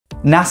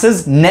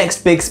NASA's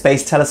next big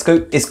space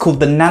telescope is called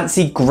the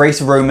Nancy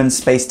Grace Roman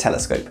Space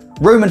Telescope,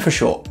 Roman for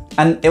short,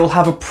 and it will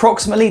have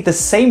approximately the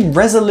same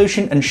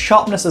resolution and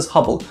sharpness as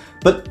Hubble,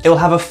 but it will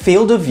have a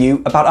field of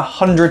view about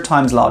 100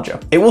 times larger.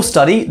 It will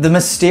study the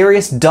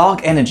mysterious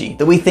dark energy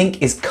that we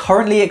think is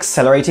currently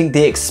accelerating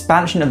the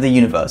expansion of the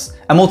universe,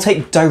 and will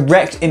take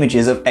direct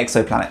images of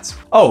exoplanets.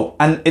 Oh,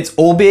 and it's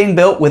all being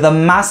built with a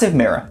massive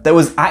mirror that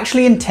was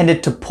actually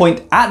intended to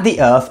point at the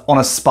Earth on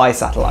a spy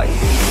satellite.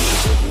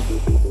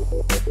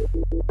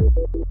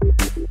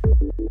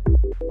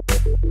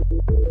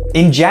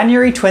 In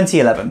January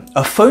 2011,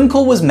 a phone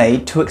call was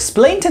made to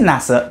explain to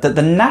NASA that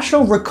the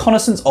National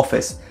Reconnaissance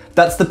Office,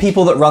 that's the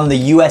people that run the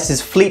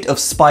US's fleet of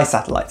spy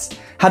satellites,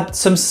 had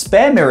some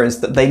spare mirrors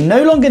that they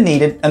no longer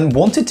needed and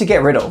wanted to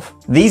get rid of.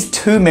 These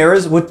two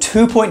mirrors were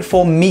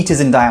 2.4 meters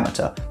in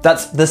diameter.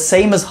 That's the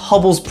same as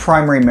Hubble's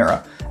primary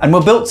mirror, and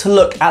were built to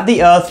look at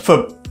the Earth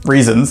for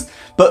reasons,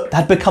 but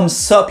had become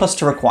surplus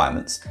to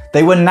requirements.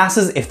 They were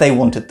NASA's if they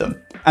wanted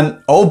them.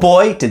 And oh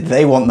boy, did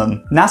they want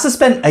them. NASA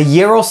spent a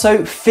year or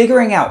so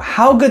figuring out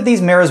how good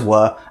these mirrors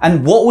were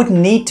and what would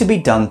need to be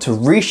done to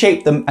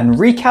reshape them and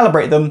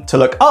recalibrate them to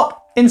look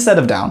up instead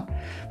of down.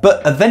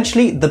 But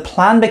eventually the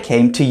plan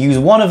became to use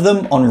one of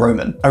them on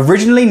Roman,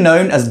 originally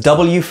known as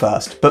W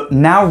First, but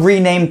now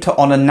renamed to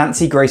honor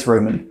Nancy Grace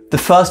Roman, the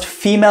first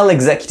female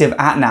executive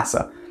at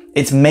NASA.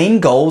 Its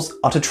main goals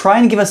are to try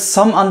and give us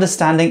some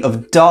understanding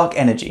of dark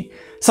energy,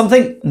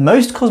 something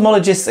most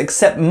cosmologists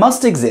accept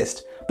must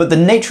exist, but the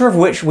nature of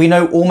which we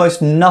know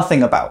almost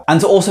nothing about,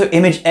 and to also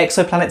image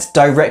exoplanets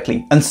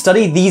directly and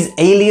study these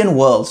alien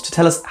worlds to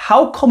tell us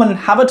how common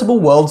habitable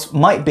worlds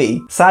might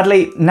be.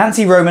 Sadly,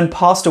 Nancy Roman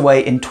passed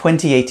away in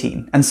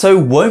 2018, and so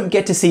won't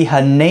get to see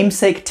her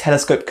namesake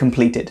telescope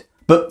completed.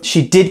 But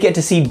she did get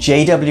to see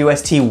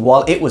JWST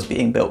while it was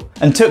being built,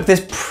 and took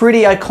this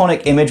pretty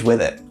iconic image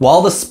with it.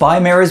 While the spy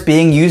mirrors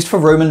being used for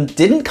Roman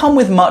didn't come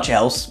with much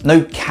else,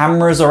 no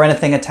cameras or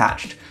anything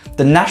attached,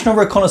 the National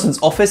Reconnaissance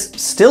Office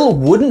still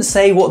wouldn't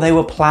say what they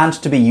were planned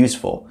to be used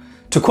for.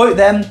 To quote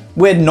them,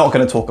 we're not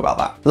going to talk about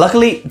that.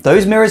 Luckily,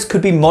 those mirrors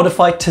could be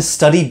modified to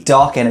study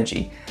dark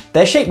energy.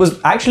 Their shape was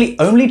actually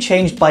only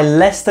changed by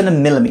less than a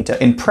millimeter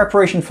in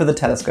preparation for the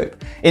telescope,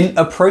 in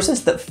a process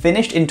that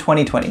finished in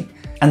 2020.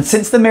 And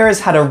since the mirrors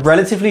had a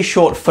relatively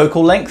short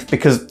focal length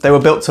because they were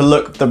built to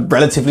look the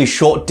relatively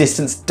short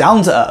distance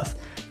down to Earth,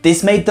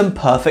 this made them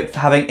perfect for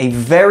having a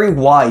very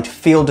wide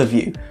field of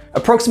view,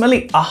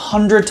 approximately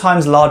 100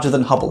 times larger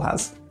than Hubble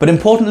has. But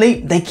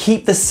importantly, they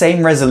keep the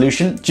same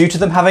resolution due to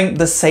them having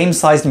the same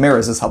sized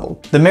mirrors as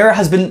Hubble. The mirror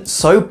has been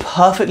so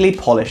perfectly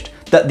polished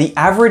that the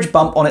average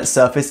bump on its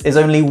surface is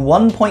only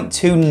 1.2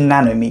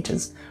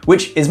 nanometers,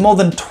 which is more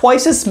than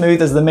twice as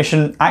smooth as the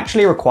mission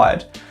actually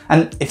required.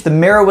 And if the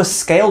mirror was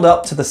scaled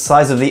up to the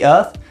size of the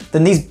Earth,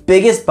 then these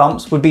biggest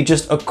bumps would be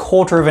just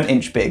 1/4 of an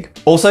inch big.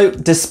 Also,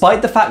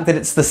 despite the fact that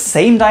it's the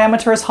same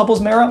diameter as Hubble's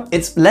mirror,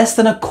 it's less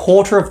than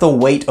 1/4 of the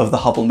weight of the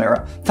Hubble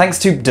mirror, thanks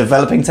to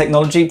developing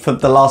technology for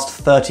the last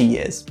 30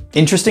 years.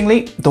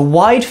 Interestingly, the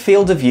wide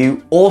field of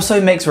view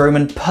also makes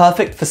Roman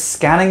perfect for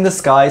scanning the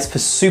skies for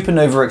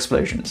supernova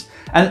explosions,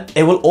 and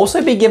it will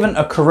also be given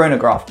a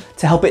coronagraph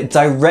to help it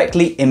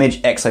directly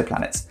image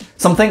exoplanets,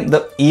 something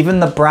that even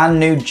the brand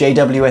new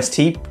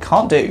JWST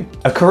can't do.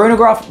 A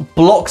coronagraph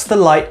blocks the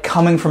light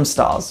coming from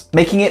stars,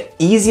 making it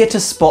easier to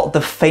spot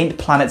the faint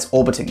planets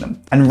orbiting them.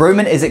 And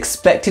Roman is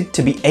expected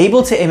to be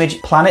able to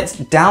image planets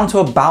down to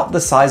about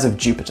the size of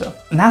Jupiter.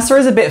 NASA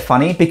is a bit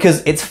funny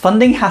because its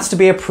funding has to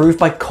be approved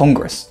by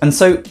Congress, and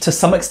so to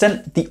some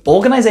extent, the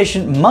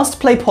organization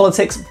must play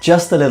politics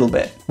just a little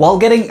bit. While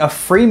getting a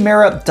free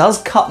mirror does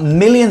cut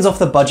millions off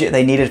the budget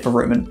they needed for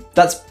Roman,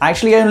 that's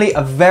actually only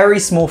a very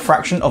small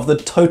fraction of the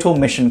total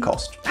mission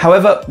cost.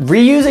 However,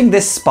 reusing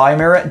this spy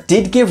mirror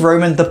did give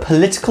Roman the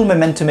political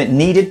momentum it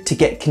needed to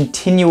get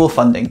continual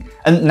funding,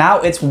 and now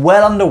it's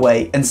well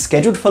underway and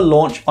scheduled for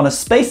launch on a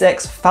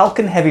SpaceX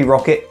Falcon Heavy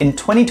rocket in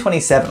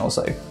 2027 or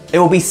so. It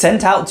will be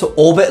sent out to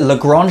orbit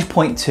Lagrange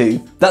Point 2,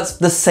 that's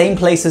the same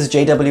place as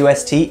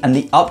JWST and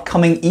the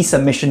upcoming ESA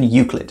mission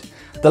Euclid,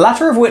 the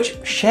latter of which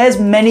shares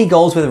many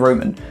goals with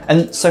Roman,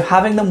 and so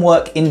having them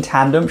work in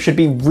tandem should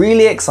be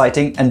really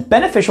exciting and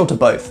beneficial to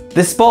both.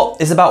 This spot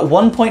is about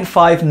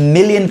 1.5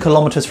 million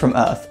kilometers from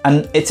Earth,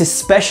 and it's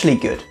especially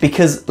good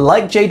because,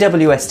 like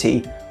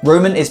JWST,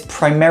 Roman is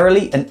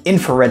primarily an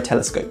infrared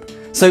telescope,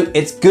 so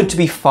it's good to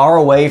be far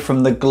away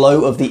from the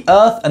glow of the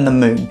Earth and the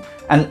Moon,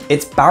 and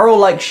its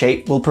barrel-like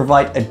shape will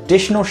provide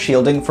additional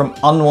shielding from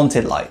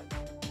unwanted light.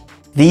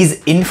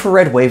 These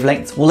infrared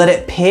wavelengths will let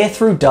it peer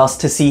through dust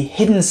to see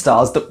hidden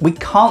stars that we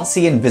can't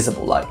see in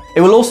visible light.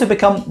 It will also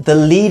become the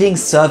leading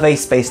survey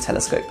space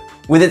telescope,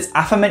 with its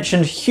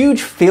aforementioned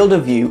huge field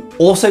of view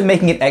also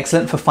making it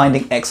excellent for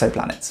finding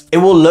exoplanets. It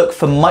will look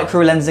for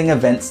microlensing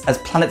events as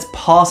planets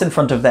pass in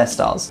front of their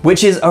stars,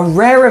 which is a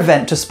rare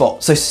event to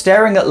spot, so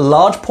staring at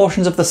large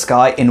portions of the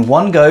sky in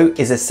one go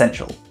is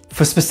essential.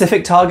 For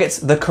specific targets,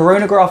 the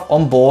coronagraph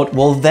on board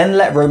will then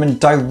let Roman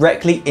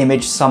directly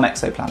image some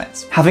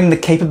exoplanets, having the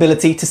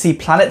capability to see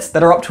planets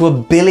that are up to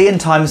 1 billion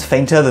times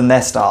fainter than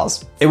their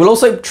stars. It will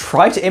also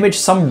try to image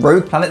some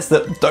rogue planets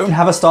that don't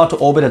have a star to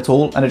orbit at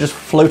all and are just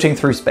floating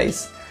through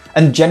space.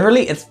 And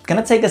generally, it's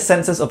going to take a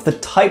census of the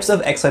types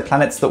of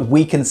exoplanets that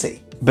we can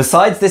see.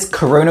 Besides this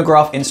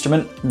coronagraph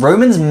instrument,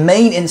 Roman's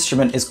main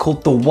instrument is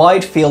called the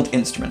Wide Field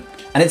Instrument,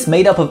 and it's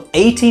made up of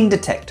 18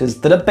 detectors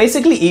that are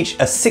basically each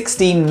a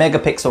 16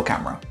 megapixel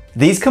camera.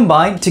 These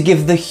combine to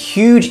give the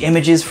huge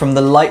images from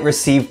the light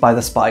received by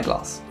the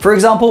spyglass. For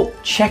example,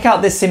 check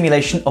out this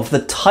simulation of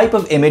the type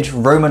of image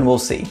Roman will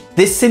see.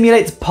 This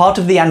simulates part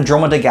of the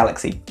Andromeda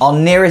Galaxy, our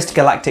nearest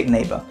galactic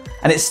neighbor,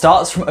 and it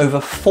starts from over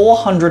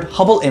 400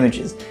 Hubble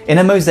images in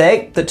a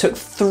mosaic that took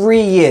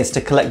 3 years to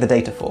collect the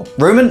data for.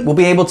 Roman will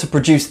be able to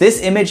produce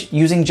this image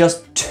using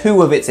just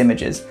 2 of its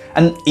images,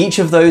 and each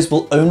of those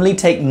will only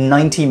take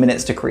 90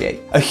 minutes to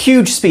create. A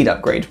huge speed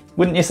upgrade,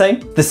 wouldn't you say?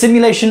 The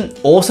simulation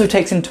also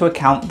takes into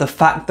account the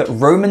fact that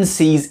Roman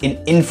sees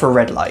in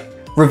infrared light,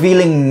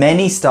 revealing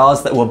many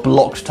stars that were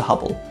blocked to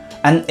Hubble.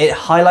 And it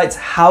highlights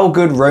how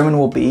good Roman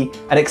will be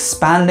at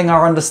expanding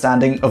our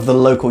understanding of the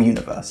local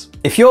universe.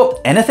 If you're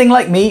anything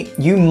like me,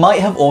 you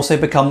might have also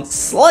become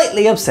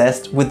slightly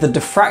obsessed with the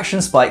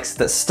diffraction spikes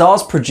that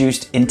stars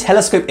produced in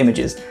telescope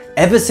images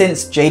ever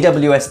since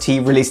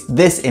JWST released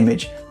this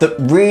image that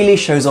really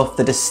shows off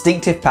the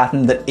distinctive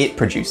pattern that it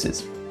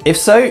produces. If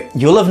so,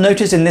 you'll have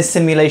noticed in this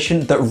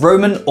simulation that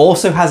Roman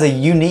also has a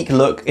unique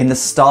look in the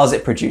stars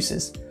it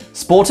produces,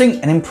 sporting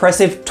an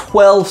impressive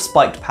 12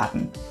 spiked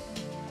pattern.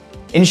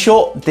 In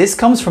short, this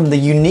comes from the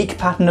unique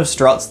pattern of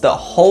struts that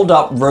hold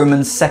up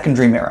Roman's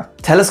secondary mirror.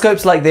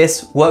 Telescopes like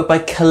this work by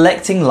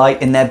collecting light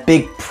in their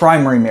big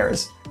primary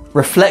mirrors,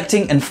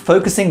 reflecting and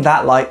focusing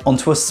that light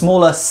onto a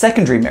smaller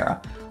secondary mirror,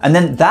 and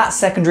then that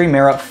secondary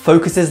mirror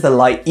focuses the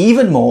light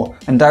even more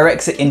and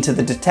directs it into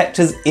the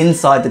detectors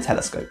inside the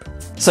telescope.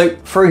 So,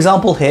 for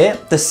example here,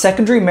 the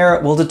secondary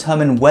mirror will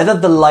determine whether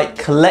the light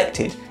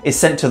collected is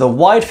sent to the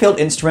Wide Field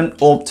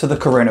Instrument or to the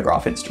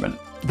coronagraph instrument.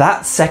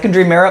 That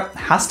secondary mirror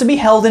has to be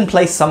held in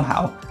place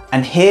somehow,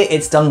 and here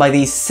it's done by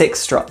these 6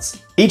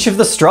 struts. Each of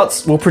the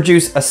struts will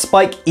produce a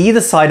spike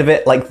either side of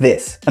it like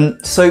this, and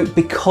so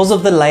because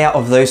of the layout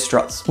of those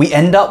struts, we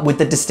end up with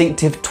the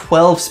distinctive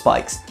 12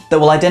 spikes that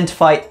will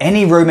identify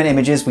any Roman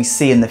images we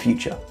see in the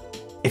future.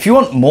 If you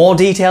want more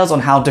details on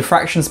how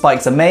diffraction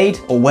spikes are made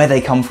or where they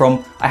come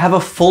from, I have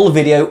a full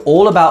video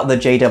all about the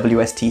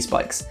JWST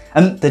spikes,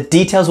 and the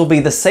details will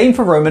be the same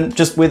for Roman,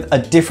 just with a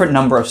different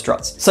number of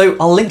struts. So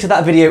I'll link to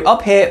that video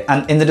up here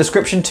and in the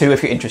description too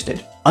if you're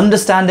interested.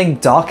 Understanding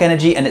dark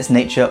energy and its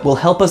nature will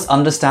help us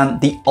understand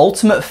the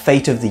ultimate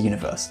fate of the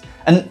universe.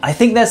 And I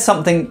think there's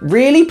something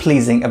really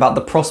pleasing about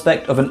the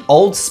prospect of an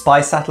old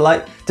spy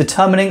satellite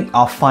determining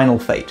our final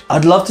fate.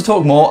 I'd love to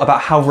talk more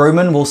about how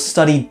Roman will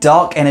study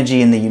dark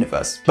energy in the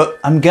universe, but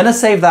I'm gonna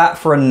save that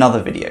for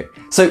another video.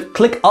 So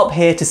click up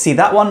here to see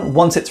that one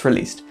once it's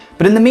released.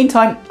 But in the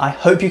meantime, I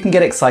hope you can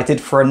get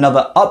excited for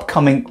another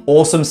upcoming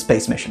awesome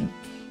space mission.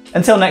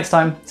 Until next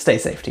time, stay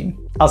safe team.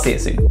 I'll see you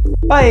soon.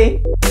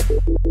 Bye!